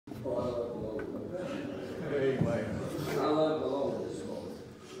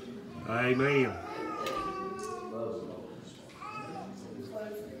Amen.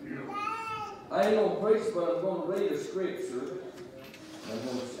 I ain't going to preach, but I'm going to read a scripture. I'm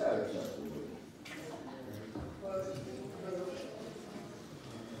going to share something with you. I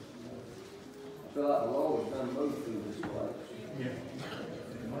feel like the Lord has done moved through this place. Yeah.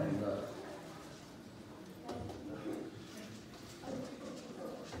 And,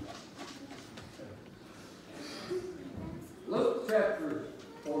 Luke chapter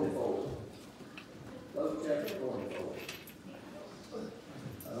 24. Luke chapter 24.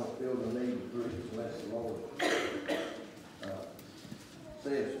 I don't feel the need to preach unless the Lord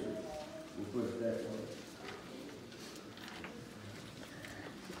says to. We put it that way.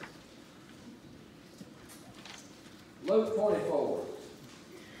 Luke 24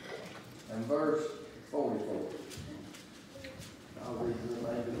 and verse 44. I'll read the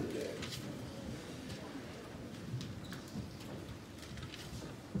remainder of the chapter.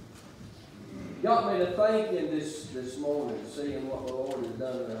 Got me to thinking this morning, seeing what the Lord has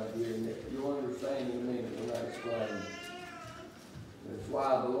done around here, and you'll understand in a minute when I explain. That's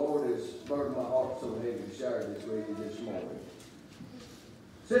why the Lord has burdened my heart so heavy to share this with you this morning.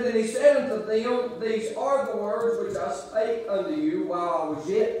 So then he said unto them, These are the words which I spake unto you while I was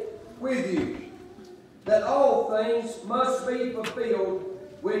yet with you, that all things must be fulfilled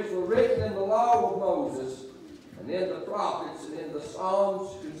which were written in the law of Moses, and in the prophets, and in the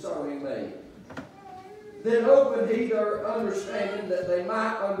Psalms concerning me. Then opened he their understanding, that they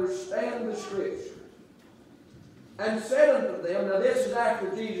might understand the Scripture. And said unto them, now this is after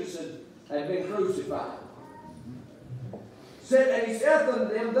Jesus had been crucified. And he saith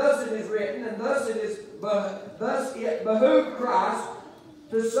unto them, Thus it is written, and thus it behooved Christ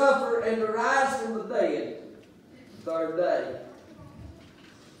to suffer and to rise from the dead the third day.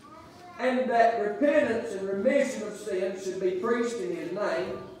 And that repentance and remission of sins should be preached in his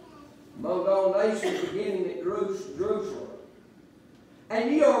name among all nations, beginning at Jerusalem. And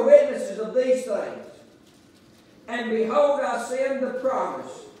ye are witnesses of these things. And behold, I send the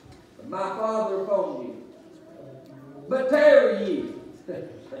promise of my Father upon you. But tarry ye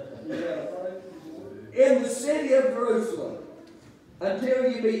in the city of Jerusalem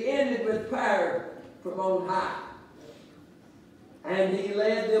until ye be ended with power from on high. And he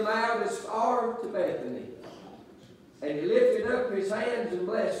led them out as far to Bethany. And he lifted up his hands and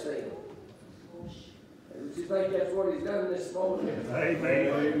blessed them. Don't you think that's what he's done this morning?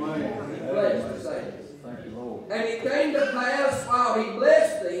 Amen. He blessed the saints. Thank you, Lord. And it came to pass while he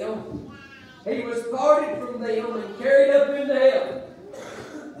blessed them, he was parted from them and carried up into heaven.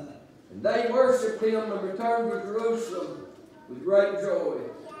 And they worshipped him and returned to Jerusalem with great joy.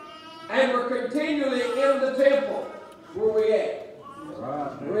 And were continually in the temple. Where we at?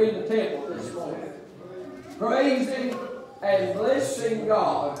 Right. We're in the temple this morning. Praising and blessing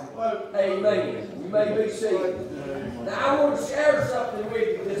God. Amen. You may be seated. Now I want to share something with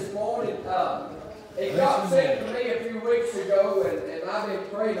you this morning. It got sent to me a few weeks ago, and I've been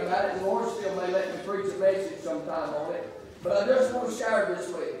praying about it. The Lord still may let me preach a message sometime on it. But I just want to share this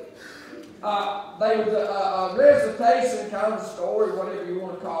with you. There was a recitation kind of story, whatever you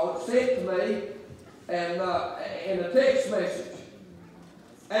want to call it, sent to me and in a text message.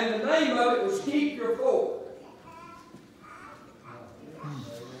 And the name of it was Keep Your Fork.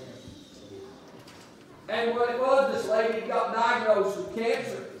 And what it was, this lady got diagnosed with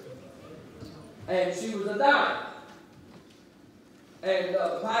cancer. And she was a dying. And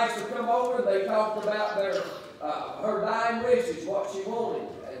the pastor come over and they talked about her dying wishes, what she wanted.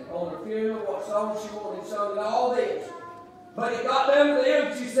 And on her funeral, what song she wanted sung, and all this. But it got down to the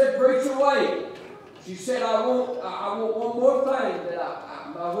end, she said, Preacher, wait. She said, I want one more thing,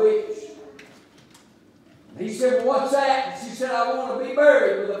 my wish. And he said, well, what's that? And she said, I want to be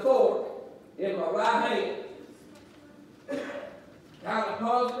buried with a fork in my right hand. Kind of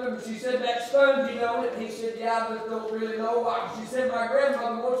puzzled him. She said, that stunned you, don't it? He said, yeah, I just don't really know why. She said, my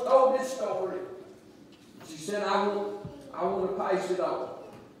grandmother once told this story. She said, I want to pass it on.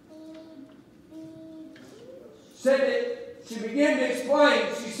 Said that she began to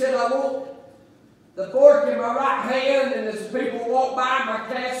explain. She said, I want the fork in my right hand, and as the people walk by my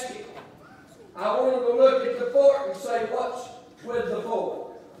casket, I want them to look at the fork and say, what's with the fork?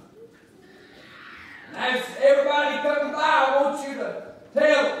 And as everybody comes by, I want you to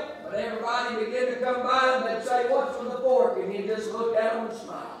tell them. But everybody began to come by and they'd say, what's with the fork? And he'd just look at them and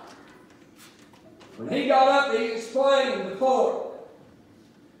smile. When he got up, he explained the fork.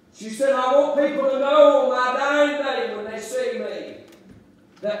 She said, I want people to know on my dying day when they see me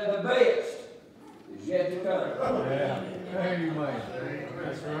that the best is yet to come. Yeah. Amen.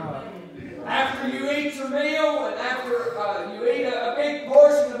 That's right. After you eat your meal and after you eat a big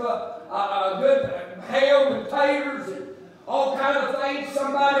portion of good ham and taters and all kind of things.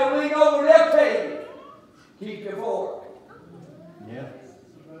 Somebody will lean over and they'll tell you, keep your fork. Yeah.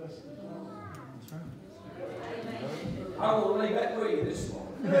 I want to leave that with you this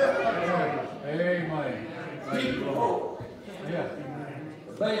morning. Amen. Keep your fork. Yeah.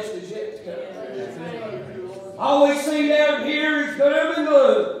 The best is yet to come. All we see down here is doom and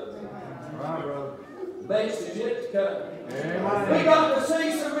gloom. Right, brother. The best is yet to come. Amen. We got to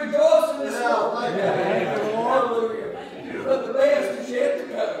see some rejoicing this morning. Hallelujah. But the best is yet to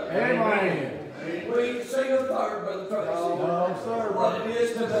come. Amen. We ain't seen a third, Brother Tracy. No, sir. What it is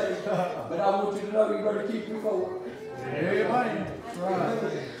today. But I want you to know you better keep your fork. Amen. That's right.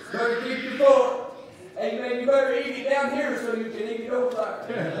 Better keep your fork. Amen. You better eat it down here so you can eat it over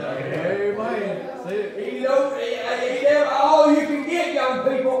there. Amen. See it. Eat it over. Eat it all you can get, young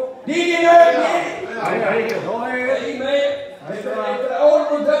people. Dig it up and get it. Amen. Go ahead. Amen. If the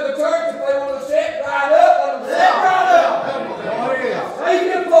order was at the church, if they want to sit right up, let them sit right up. Go ahead. Take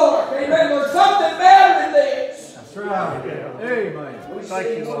your fork. Amen. There's something better than this. That's right. Amen. We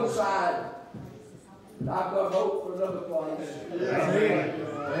see one side. I've got hope for another place. Amen.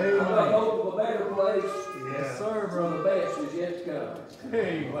 I've got hope of a better place. Yes, sir, The brother. best is yet to come.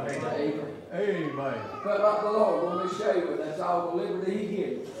 Amen. Amen. Amen. But like the Lord, when we show you, that's all the liberty He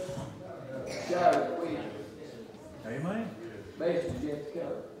gives. Show it with. Amen. Best is yet to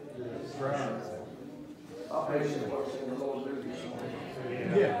come. That's right. I appreciate what's in the Lord do this morning.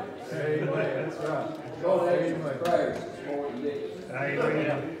 Yeah. Amen. That's right. Lord, answer my prayers this morning.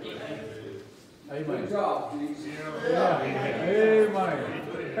 Amen. Good Amen. job, Jesus. Yeah. Amen. Amen.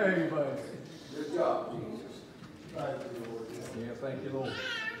 Good job, Jesus. Yeah, thank you, Lord.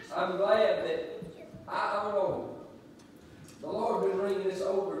 I'm glad that I don't know. The Lord been ringing this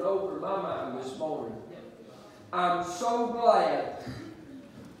over and over in my mind this morning. I'm so glad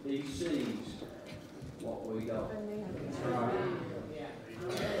He sees what we don't. That's right.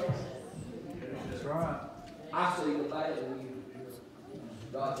 That's right. I see the bad in you.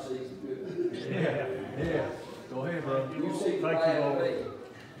 God sees the good. Yeah. Yeah. Go ahead, brother. You see the bad in me.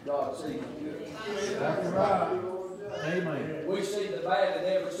 God sees the good. That's right. Amen. We see the bad in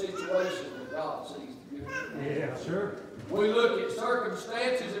every situation, but God sees the good. Yeah, sure. We look at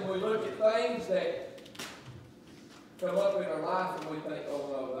circumstances and we look at things that come up in our life and we think, oh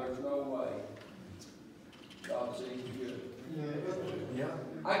no, there's no way. God sees the good. Yeah.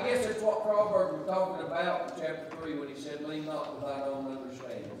 I guess that's what Proverbs was talking about in chapter 3 when he said, lean not to thine own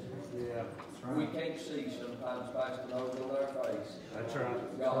understanding. Yeah. That's right. We can't see sometimes past the nose on our face. That's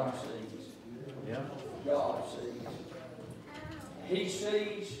right. God sees. Yeah. God sees. He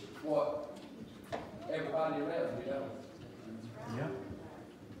sees what everybody around you knows. Yeah.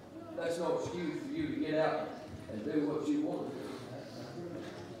 That's no excuse for you to get out and do what you want to do.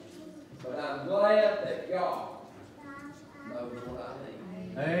 But I'm glad that God knows what I need.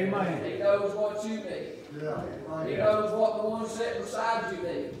 Amen. He knows what you need. Yeah. He knows what the one sitting beside you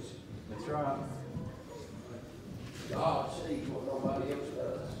needs. That's right. God sees what nobody else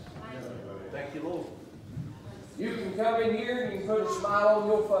does. Thank you, Lord. You can come in here and you can put a smile on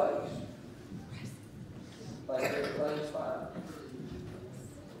your face. Like everything's fine.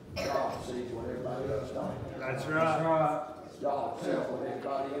 God sees what everybody else does. That's right. God sees what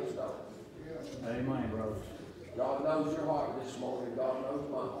everybody else does. Amen, brother. God knows your heart this morning. God knows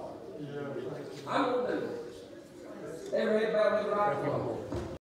my heart. I'm going to do this. Every head bowed, every eye closed.